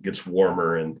it gets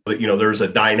warmer. And, there's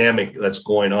a dynamic that's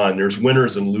going on. There's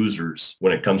winners and losers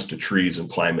when it comes to trees and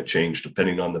climate change,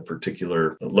 depending on the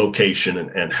particular location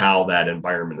and how that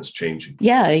environment is changing.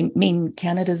 Yeah, I mean,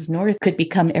 Canada's north could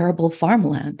become arable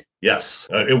farmland. Yes,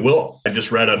 it will. I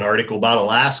just read an article about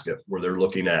Alaska where they're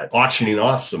looking at auctioning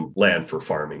off some land for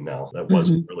farming now that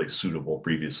wasn't really suitable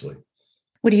previously.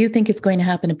 What do you think is going to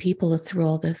happen to people through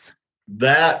all this?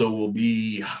 That will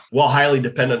be, highly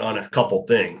dependent on a couple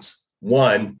things.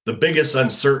 One, the biggest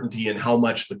uncertainty in how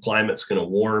much the climate's going to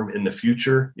warm in the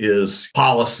future is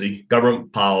policy,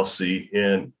 government policy,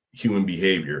 and human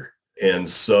behavior. And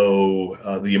so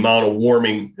the amount of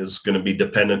warming is going to be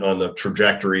dependent on the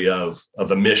trajectory of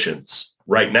emissions.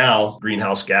 Right now,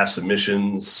 greenhouse gas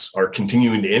emissions are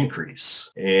continuing to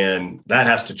increase, and that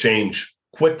has to change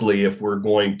quickly if we're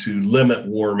going to limit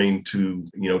warming to,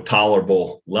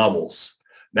 tolerable levels.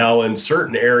 Now, in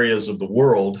certain areas of the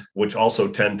world, which also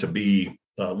tend to be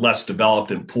less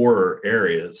developed and poorer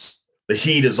areas, the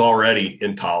heat is already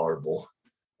intolerable.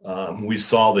 We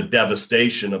saw the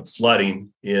devastation of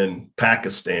flooding in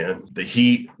Pakistan, the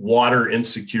heat, water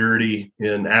insecurity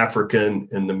in Africa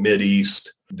and in the Mideast.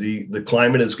 The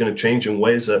climate is going to change in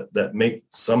ways that make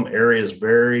some areas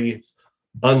very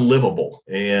unlivable,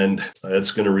 and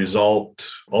it's going to result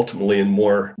ultimately in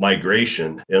more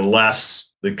migration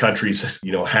unless the countries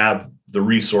have the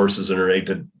resources and are able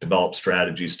to develop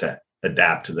strategies to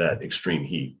adapt to that extreme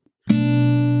heat.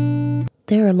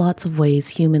 There are lots of ways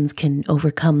humans can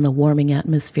overcome the warming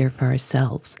atmosphere for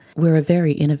ourselves. We're a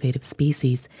very innovative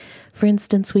species. For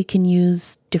instance, we can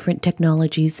use different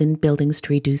technologies in buildings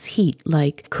to reduce heat,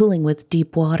 like cooling with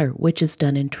deep water, which is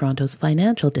done in Toronto's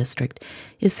financial district.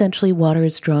 Essentially, water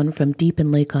is drawn from deep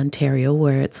in Lake Ontario,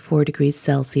 where it's 4 degrees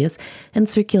Celsius, and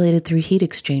circulated through heat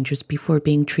exchangers before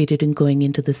being treated and going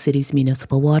into the city's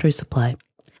municipal water supply.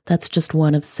 That's just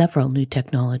one of several new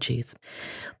technologies.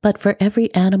 But for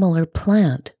every animal or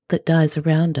plant that dies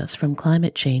around us from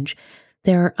climate change,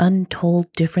 there are untold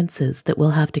differences that we'll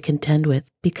have to contend with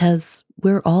because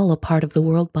we're all a part of the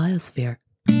world biosphere.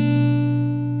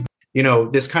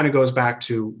 This kind of goes back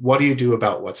to what do you do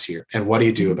about what's here and what do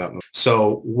you do about moving?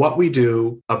 So what we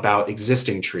do about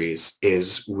existing trees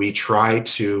is we try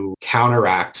to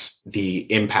counteract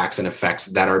the impacts and effects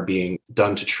that are being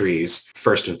done to trees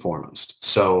first and foremost.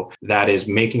 So that is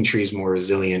making trees more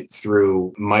resilient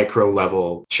through micro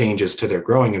level changes to their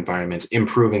growing environments,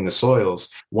 improving the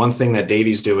soils. One thing that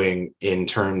Davey's doing in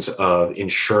terms of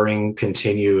ensuring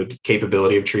continued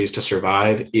capability of trees to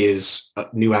survive is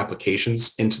new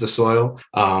applications into the soil.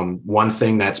 One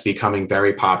thing that's becoming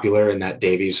very popular and that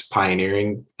Davey's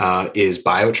pioneering is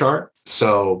biochar.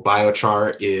 So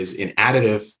biochar is an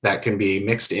additive that can be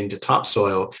mixed into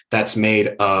topsoil that's made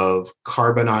of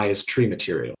carbonized tree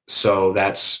material. So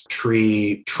that's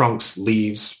tree trunks,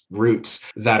 leaves, roots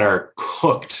that are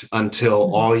cooked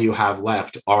until all you have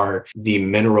left are the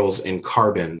minerals and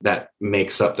carbon that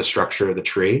makes up the structure of the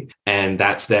tree. And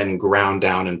that's then ground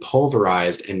down and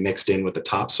pulverized and mixed in with the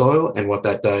topsoil. And what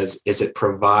that does is it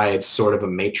provides sort of a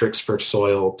matrix for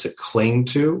soil to cling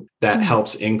to that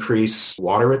helps increase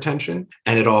water retention.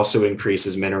 And it also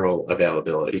increases mineral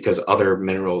availability because other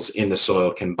minerals in the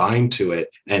soil can bind to it.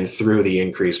 And through the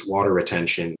increased water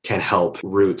retention can help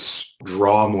roots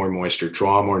draw more moisture,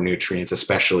 draw more nutrients,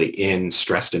 especially in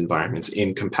stressed environments,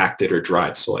 in compacted or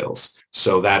dried soils.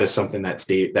 So that is something that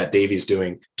Davey's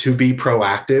doing to be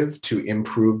proactive, to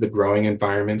improve the growing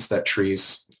environments that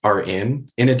trees are in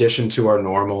addition to our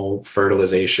normal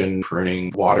fertilization,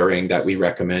 pruning, watering that we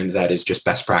recommend that is just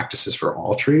best practices for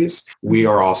all trees. We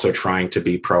are also trying to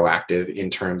be proactive in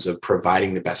terms of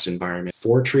providing the best environment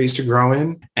for trees to grow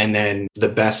in, and then the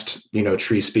best,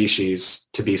 tree species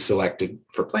to be selected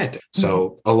for planting.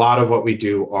 So a lot of what we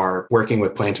do are working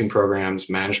with planting programs,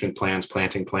 management plans,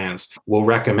 planting plans. We'll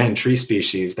recommend tree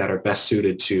species that are best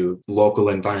suited to local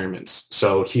environments.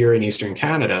 So here in Eastern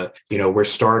Canada, we're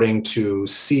starting to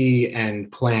see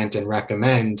and plant and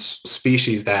recommend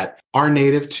species that are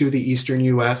native to the Eastern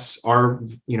US, are,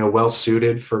 well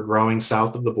suited for growing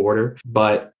south of the border,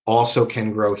 but also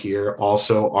can grow here,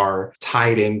 also are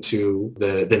tied into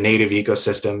the native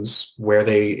ecosystems where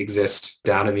they exist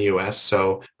down in the US.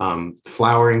 So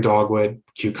flowering dogwood,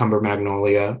 cucumber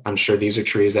magnolia, I'm sure these are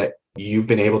trees that you've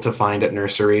been able to find at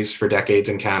nurseries for decades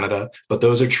in Canada, but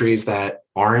those are trees that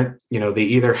aren't, they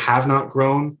either have not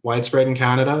grown widespread in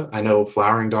Canada. I know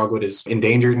flowering dogwood is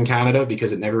endangered in Canada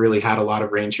because it never really had a lot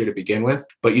of range here to begin with,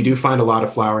 but you do find a lot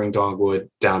of flowering dogwood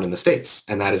down in the States.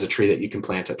 And that is a tree that you can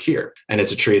plant up here. And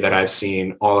it's a tree that I've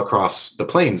seen all across the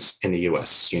plains in the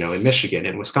US, in Michigan,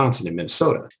 in Wisconsin, in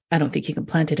Minnesota. I don't think you can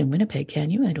plant it in Winnipeg, can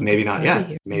you? I don't. Maybe not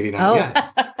yet. Maybe not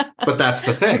yet. But that's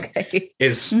the thing,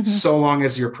 is so long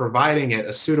as you're providing it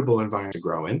a suitable environment to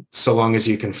grow in, so long as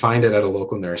you can find it at a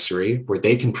local nursery where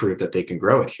they can prove that they can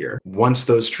grow it here. Once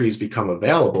those trees become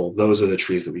available, those are the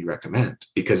trees that we recommend,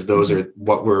 because those are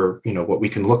what what we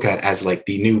can look at as like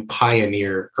the new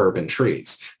pioneer urban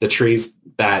trees, the trees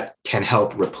that can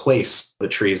help replace the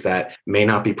trees that may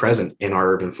not be present in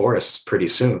our urban forests pretty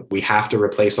soon. We have to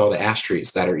replace all the ash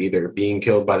trees that are either being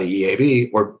killed by the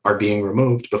EAB or are being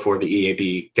removed before the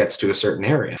EAB gets to a certain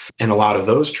area. And a lot of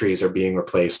those trees are being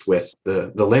replaced with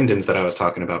the lindens that I was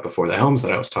talking about before, the elms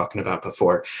that I was talking about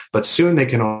before. But soon they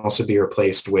can also be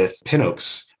replaced with pin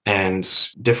oaks and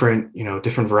different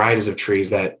varieties of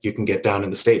trees that you can get down in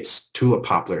the States, tulip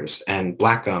poplars and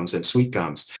black gums and sweet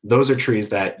gums. Those are trees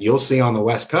that you'll see on the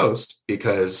West Coast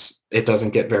because it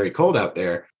doesn't get very cold out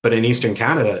there. But in Eastern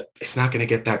Canada, it's not going to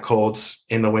get that cold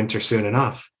in the winter soon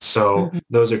enough. So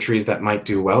those are trees that might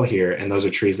do well here. And those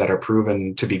are trees that are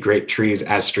proven to be great trees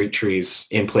as street trees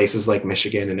in places like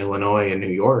Michigan and Illinois and New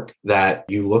York, that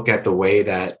you look at the way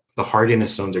that the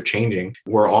hardiness zones are changing.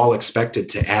 We're all expected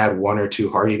to add 1 or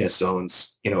 2 hardiness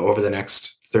zones, over the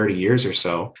next 30 years or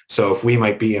so. So if we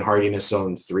might be in hardiness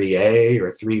zone 3A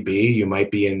or 3B, you might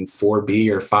be in 4B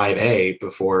or 5A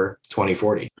before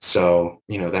 2040. So,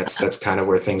 that's kind of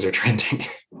where things are trending.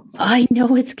 I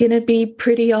know it's going to be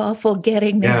pretty awful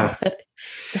getting there, but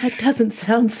that doesn't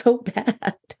sound so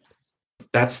bad.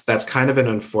 That's kind of an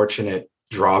unfortunate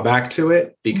drawback to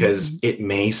it, because it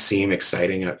may seem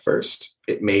exciting at first.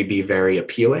 It may be very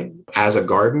appealing. As a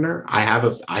gardener, I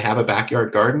have a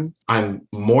backyard garden. I'm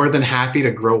more than happy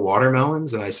to grow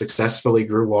watermelons, and I successfully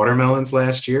grew watermelons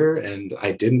last year. And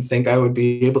I didn't think I would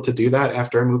be able to do that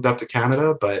after I moved up to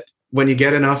Canada. But when you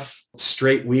get enough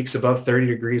straight weeks above 30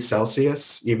 degrees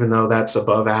Celsius, even though that's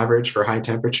above average for high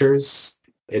temperatures,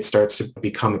 it starts to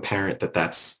become apparent that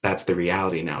that's the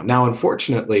reality now. Now,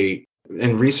 unfortunately,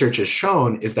 and research has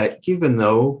shown, is that even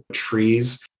though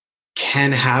trees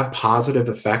can have positive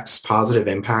effects, positive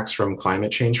impacts from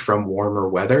climate change, from warmer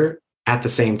weather, at the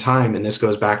same time, and this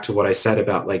goes back to what I said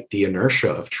about like the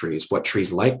inertia of trees, what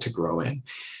trees like to grow in,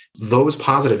 those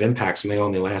positive impacts may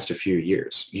only last a few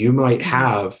years. You might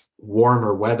have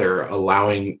warmer weather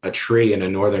allowing a tree in a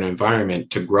northern environment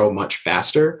to grow much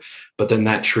faster, but then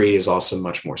that tree is also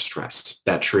much more stressed.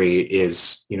 That tree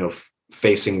is,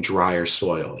 facing drier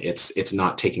soil. It's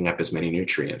not taking up as many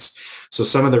nutrients. So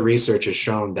some of the research has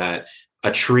shown that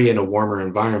a tree in a warmer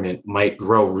environment might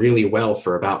grow really well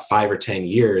for about 5 or 10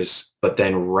 years, but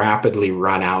then rapidly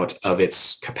run out of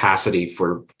its capacity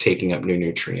for taking up new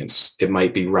nutrients. It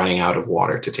might be running out of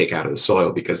water to take out of the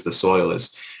soil because the soil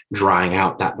is drying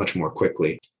out that much more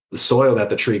quickly. The soil that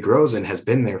the tree grows in has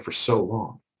been there for so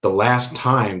long. The last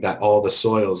time that all the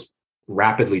soils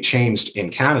rapidly changed in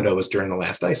Canada was during the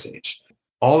last ice age.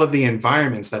 All of the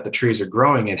environments that the trees are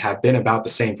growing in have been about the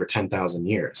same for 10,000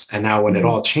 years. And now when it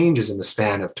all changes in the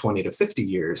span of 20 to 50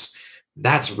 years,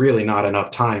 that's really not enough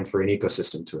time for an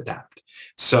ecosystem to adapt.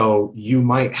 So you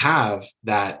might have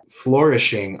that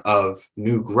flourishing of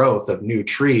new growth of new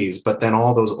trees, but then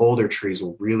all those older trees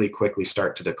will really quickly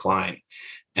start to decline.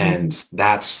 And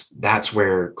that's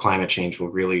where climate change will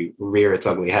really rear its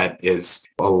ugly head, is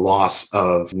a loss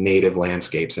of native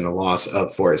landscapes and a loss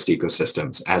of forest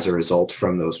ecosystems as a result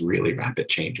from those really rapid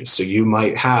changes. So you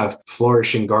might have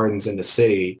flourishing gardens in the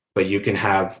city, but you can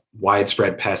have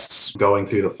widespread pests going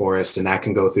through the forest, and that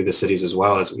can go through the cities as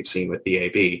well, as we've seen with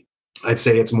DAB. I'd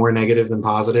say it's more negative than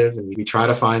positive, and we try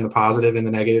to find the positive in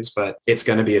the negatives, but it's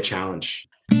going to be a challenge.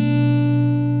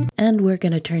 And we're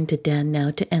going to turn to Dan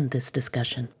now to end this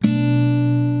discussion.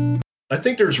 I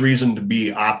think there's reason to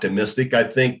be optimistic. I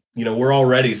think, we're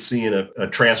already seeing a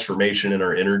transformation in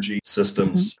our energy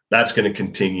systems. That's going to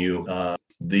continue.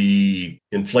 The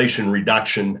Inflation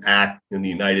Reduction Act in the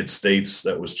United States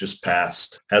that was just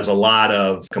passed has a lot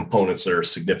of components that are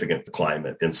significant for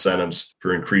climate, incentives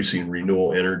for increasing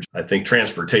renewable energy. I think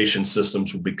transportation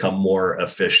systems will become more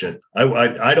efficient.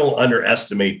 I don't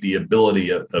underestimate the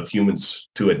ability of humans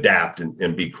to adapt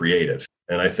and be creative.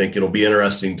 And I think it'll be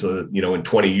interesting to, in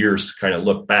 20 years to kind of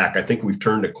look back. I think we've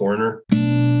turned a corner.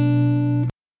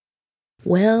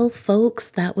 Well, folks,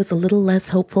 that was a little less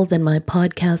hopeful than my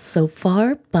podcast so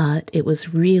far, but it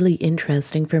was really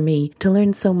interesting for me to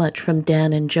learn so much from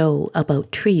Dan and Joe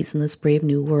about trees in this brave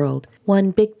new world.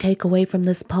 One big takeaway from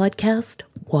this podcast: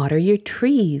 water your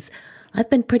trees. I've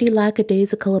been pretty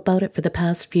lackadaisical about it for the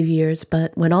past few years,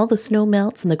 but when all the snow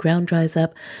melts and the ground dries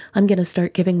up, I'm going to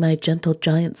start giving my gentle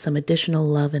giants some additional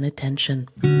love and attention.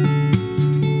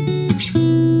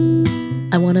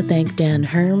 I want to thank Dan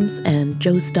Herms and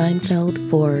Joe Steinfeld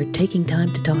for taking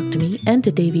time to talk to me, and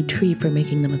to Davey Tree for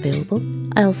making them available.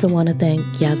 I also want to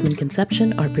thank Yasmin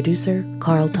Conception, our producer,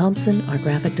 Carl Thompson, our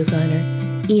graphic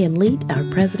designer, Ian Leet, our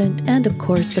president, and of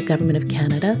course the Government of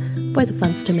Canada for the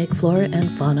funds to make flora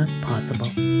and fauna possible.